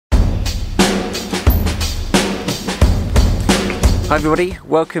Hi everybody,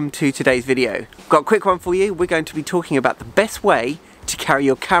 welcome to today's video. Got a quick one for you. We're going to be talking about the best way to carry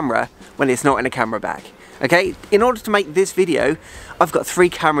your camera when it's not in a camera bag. Okay, in order to make this video, I've got 3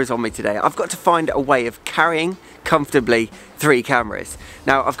 cameras on me today. I've got to find a way of carrying comfortably 3 cameras.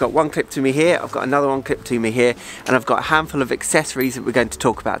 Now I've got one clipped to me here, I've got another one clipped to me here, and I've got a handful of accessories that we're going to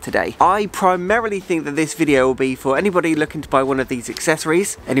talk about today. I primarily think that this video will be for anybody looking to buy one of these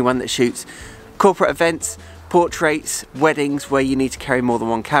accessories, anyone that shoots corporate events, portraits, weddings where you need to carry more than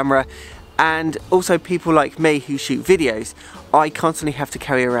one camera, and also people like me who shoot videos. I constantly have to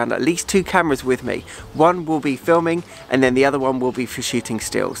carry around at least 2 cameras with me. One will be filming and then the other one will be for shooting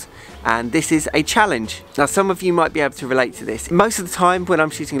stills. And this is a challenge. Now some of you might be able to relate to this. Most of the time when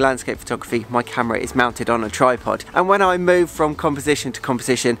I'm shooting landscape photography, my camera is mounted on a tripod. And when I move from composition to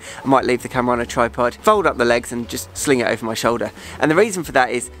composition, I might leave the camera on a tripod, fold up the legs and just sling it over my shoulder. And the reason for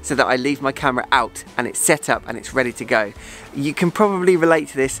that is so that I leave my camera out and it's set up and it's ready to go. You can probably relate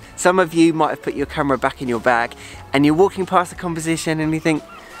to this. Some of you might have put your camera back in your bag and you're walking past the composition and you think,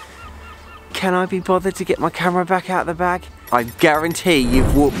 can I be bothered to get my camera back out of the bag? I guarantee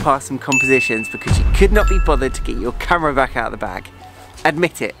you've walked past some compositions because you could not be bothered to get your camera back out of the bag.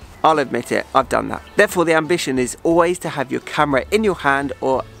 Admit it. I'll admit it, I've done that. Therefore the ambition is always to have your camera in your hand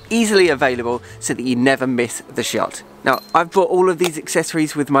or easily available so that you never miss the shot. Now I've bought all of these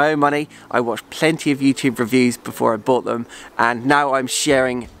accessories with my own money. I watched plenty of YouTube reviews before I bought them and now I'm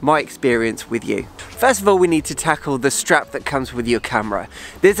sharing my experience with you. First of all, we need to tackle the strap that comes with your camera.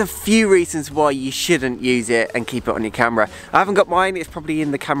 There's a few reasons why you shouldn't use it and keep it on your camera. I haven't got mine, it's probably in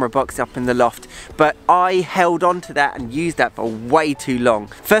the camera box up in the loft, but I held on to that and used that for way too long.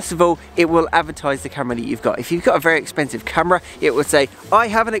 First of all, it will advertise the camera that you've got. If you've got a very expensive camera, it will say, I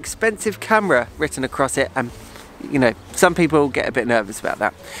have an expensive camera written across it, and you know, some people get a bit nervous about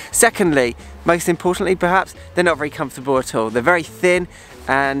that. Secondly, most importantly perhaps, they're not very comfortable at all. They're very thin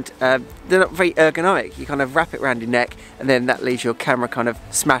and they're not very ergonomic. You kind of wrap it around your neck and then that leaves your camera kind of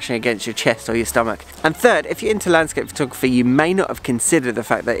smashing against your chest or your stomach. And third, if you're into landscape photography, you may not have considered the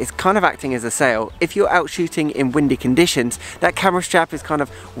fact that it's kind of acting as a sail. If you're out shooting in windy conditions, that camera strap is kind of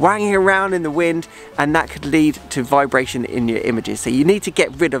wanging around in the wind and that could lead to vibration in your images. So you need to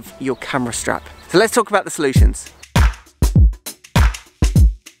get rid of your camera strap. So let's talk about the solutions.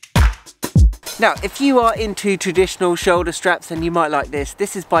 Now, if you are into traditional shoulder straps, then you might like this.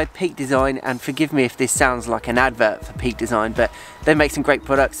 This is by Peak Design, and forgive me if this sounds like an advert for Peak Design, but they make some great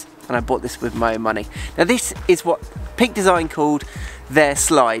products, and I bought this with my own money. Now, this is what Peak Design called their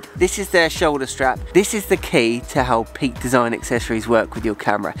slide. This is their shoulder strap. This is the key to how Peak Design accessories work with your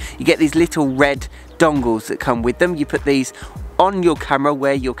camera. You get these little red dongles that come with them. You put these on your camera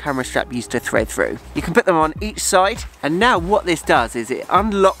where your camera strap used to thread through. You can put them on each side, and now what this does is it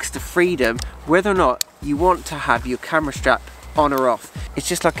unlocks the freedom whether or not you want to have your camera strap on or off. It's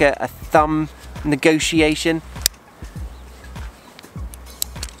just like a thumb negotiation.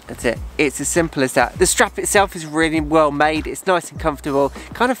 That's it. It's as simple as that. The strap itself is really well made. It's nice and comfortable.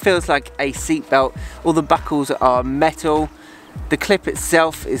 Kind of feels like a seat belt. All the buckles are metal. The clip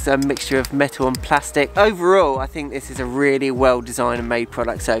itself is a mixture of metal and plastic. Overall, I think this is a really well designed and made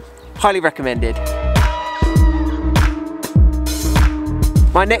product, so highly recommended.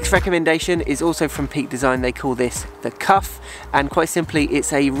 My next recommendation is also from Peak Design. They call this the cuff, and quite simply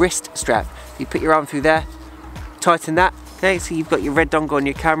it's a wrist strap. You put your arm through there, tighten that, okay, so you've got your red dongle on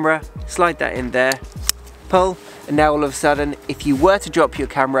your camera, slide that in there, pull, and now all of a sudden if you were to drop your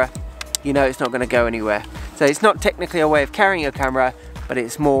camera, you know it's not going to go anywhere. So it's not technically a way of carrying your camera, but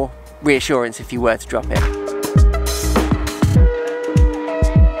it's more reassurance if you were to drop it.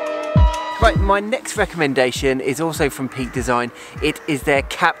 Right, my next recommendation is also from Peak Design. It is their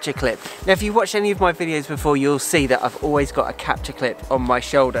capture clip. Now if you've watched any of my videos before, you'll see that I've always got a capture clip on my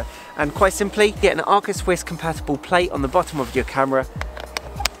shoulder. And quite simply, get an Arca Swiss compatible plate on the bottom of your camera,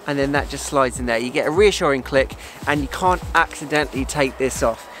 and then that just slides in there. You get a reassuring click and you can't accidentally take this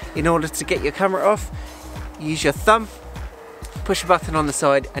off. In order to get your camera off, use your thumb, push a button on the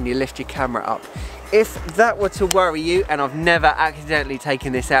side and you lift your camera up. If that were to worry you, and I've never accidentally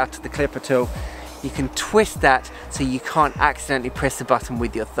taken this out of the clip at all, you can twist that so you can't accidentally press the button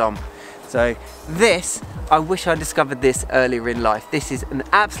with your thumb. So this, I wish I discovered this earlier in life. This is an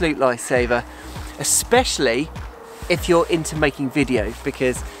absolute lifesaver, especially if you're into making videos,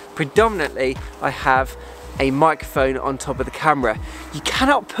 because predominantly I have a microphone on top of the camera. You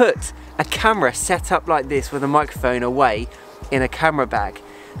cannot put a camera set up like this with a microphone away in a camera bag.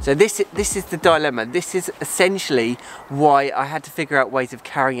 So this is the dilemma. This is essentially why I had to figure out ways of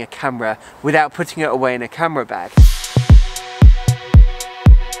carrying a camera without putting it away in a camera bag.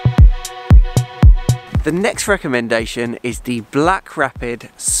 The next recommendation is the Black Rapid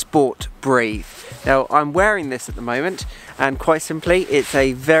Sport Breathe. Now I'm wearing this at the moment, and quite simply it's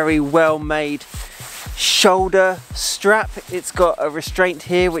a very well made shoulder strap. It's got a restraint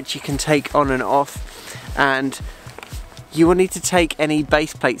here which you can take on and off, and you will need to take any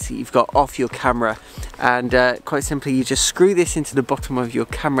base plates that you've got off your camera, and quite simply you just screw this into the bottom of your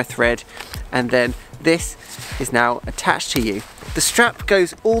camera thread, and then this is now attached to you. The strap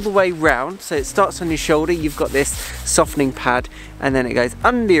goes all the way round, so it starts on your shoulder, you've got this softening pad, and then it goes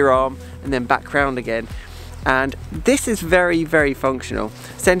under your arm and then back round again. And this is very, very functional.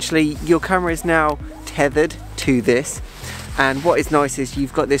 Essentially your camera is now tethered to this, and what is nice is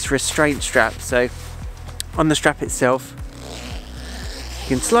you've got this restraint strap, so on the strap itself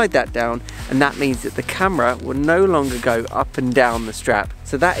you can slide that down, and that means that the camera will no longer go up and down the strap.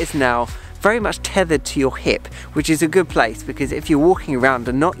 So that is now very much tethered to your hip, which is a good place, because if you're walking around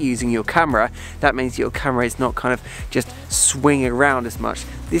and not using your camera, that means your camera is not kind of just swinging around as much.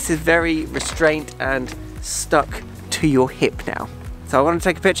 This is very restrained and stuck to your hip now. So I want to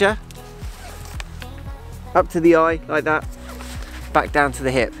take a picture, up to the eye like that, back down to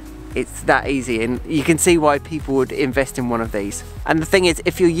the hip. It's that easy, and you can see why people would invest in one of these. And the thing is,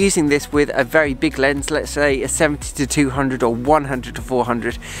 if you're using this with a very big lens, let's say a 70-200 or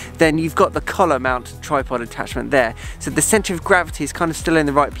 100-400, then you've got the collar mount tripod attachment there. So the centre of gravity is kind of still in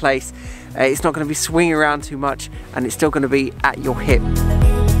the right place. It's not going to be swinging around too much, and it's still going to be at your hip.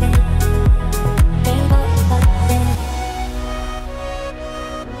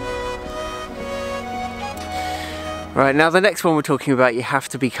 Right, now the next one we're talking about, you have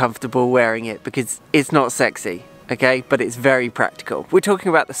to be comfortable wearing it because it's not sexy, okay, but it's very practical. We're talking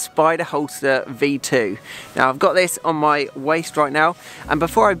about the Spider Holster V2. Now I've got this on my waist right now, and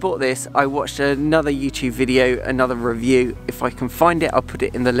before I bought this I watched another YouTube video, another review. If I can find it, I'll put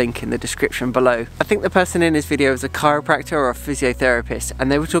it in the link in the description below. I think the person in this video is a chiropractor or a physiotherapist, and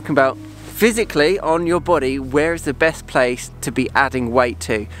they were talking about physically on your body, where is the best place to be adding weight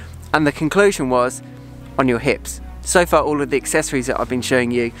to, and the conclusion was on your hips. So far all of the accessories that I've been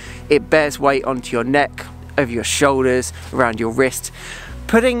showing you, it bears weight onto your neck, over your shoulders, around your wrist.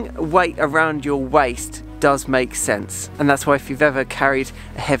 Putting weight around your waist does make sense, and that's why if you've ever carried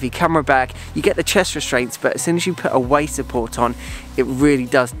a heavy camera bag, you get the chest restraints, but as soon as you put a waist support on, it really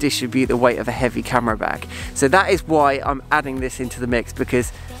does distribute the weight of a heavy camera bag. So that is why I'm adding this into the mix,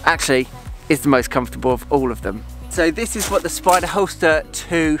 because actually it's the most comfortable of all of them. So this is what the Spider Holster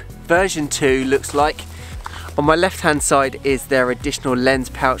 2 version 2 looks like. On my left hand side is their additional lens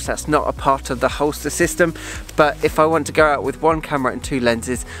pouch. That's not a part of the holster system, but if I want to go out with one camera and two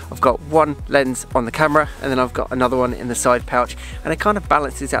lenses, I've got one lens on the camera and then I've got another one in the side pouch, and it kind of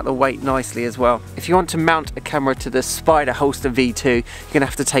balances out the weight nicely as well. If you want to mount a camera to the Spider Holster V2, you're going to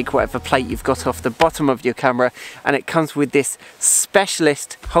have to take whatever plate you've got off the bottom of your camera, and it comes with this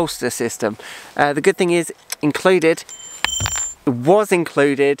specialist holster system. The good thing is included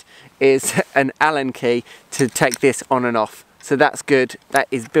is an Allen key to take this on and off, so that's good. That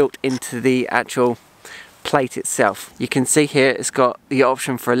is built into the actual plate itself. You can see here it's got the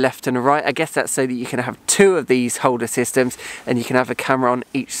option for a left and a right. I guess that's so that you can have two of these holder systems and you can have a camera on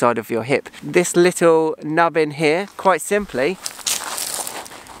each side of your hip. This little nub in here, quite simply,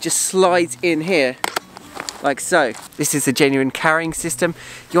 just slides in here like so. This is a genuine carrying system.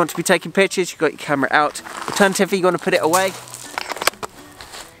 You want to be taking pictures, you've got your camera out. Alternatively, you want to put it away,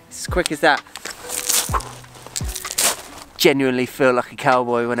 as quick as that. Genuinely feel like a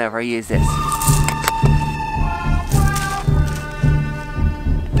cowboy whenever I use this.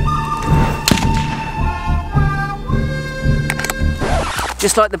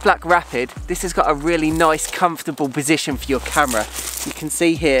 Just like the Black Rapid, this has got a really nice comfortable position for your camera. You can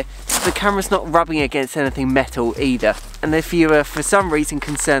see here, the camera's not rubbing against anything metal either. And if you are for some reason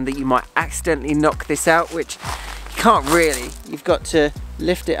concerned that you might accidentally knock this out, which you can't really, you've got to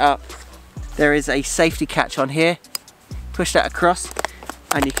lift it up. There is a safety catch on here. Push that across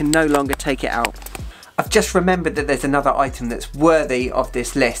and you can no longer take it out. I've just remembered that there's another item that's worthy of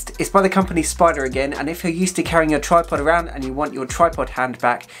this list. It's by the company Spider again, and if you're used to carrying your tripod around and you want your tripod hand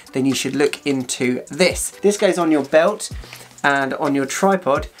back, then you should look into this. This goes on your belt, and on your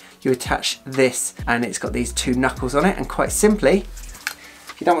tripod you attach this, and it's got these two knuckles on it, and quite simply,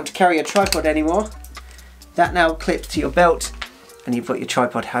 if you don't want to carry a tripod anymore, that now clips to your belt and you've got your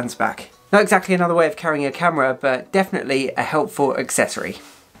tripod hands back. Not exactly another way of carrying a camera, but definitely a helpful accessory.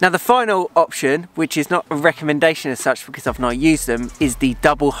 Now the final option, which is not a recommendation as such because I've not used them, is the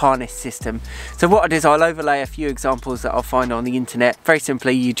double harness system. So what I do is I'll overlay a few examples that I'll find on the internet. Very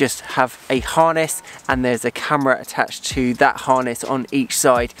simply, you just have a harness and there's a camera attached to that harness on each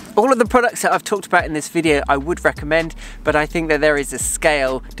side. All of the products that I've talked about in this video I would recommend, but I think that there is a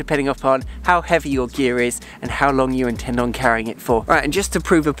scale depending upon how heavy your gear is and how long you intend on carrying it for. Right, and just to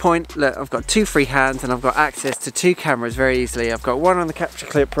prove a point, look, I've got 2 free hands and I've got access to 2 cameras very easily. I've got one on the capture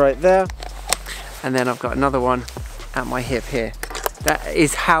clip right there, and then I've got another one at my hip here. That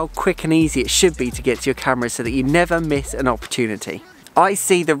is how quick and easy it should be to get to your camera so that you never miss an opportunity. I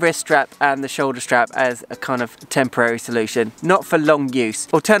see the wrist strap and the shoulder strap as a kind of temporary solution, not for long use.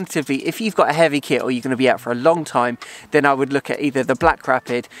 Alternatively, if you've got a heavy kit or you're going to be out for a long time, then I would look at either the Black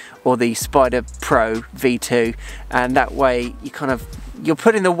Rapid or the Spider Pro V2, and that way you're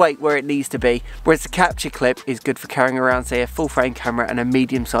putting the weight where it needs to be, whereas the capture clip is good for carrying around, say, a full frame camera and a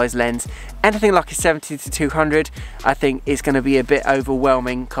medium sized lens. Anything like a 70-200 I think is going to be a bit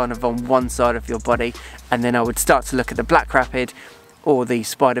overwhelming kind of on one side of your body, and then I would start to look at the Black Rapid or the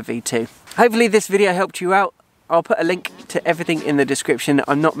Spider V2. Hopefully this video helped you out. I'll put a link to everything in the description.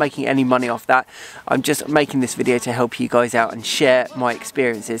 I'm not making any money off that. I'm just making this video to help you guys out and share my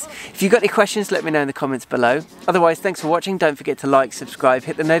experiences. If you've got any questions, let me know in the comments below. Otherwise, thanks for watching. Don't forget to like, subscribe,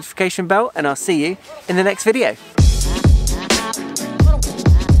 hit the notification bell, and I'll see you in the next video.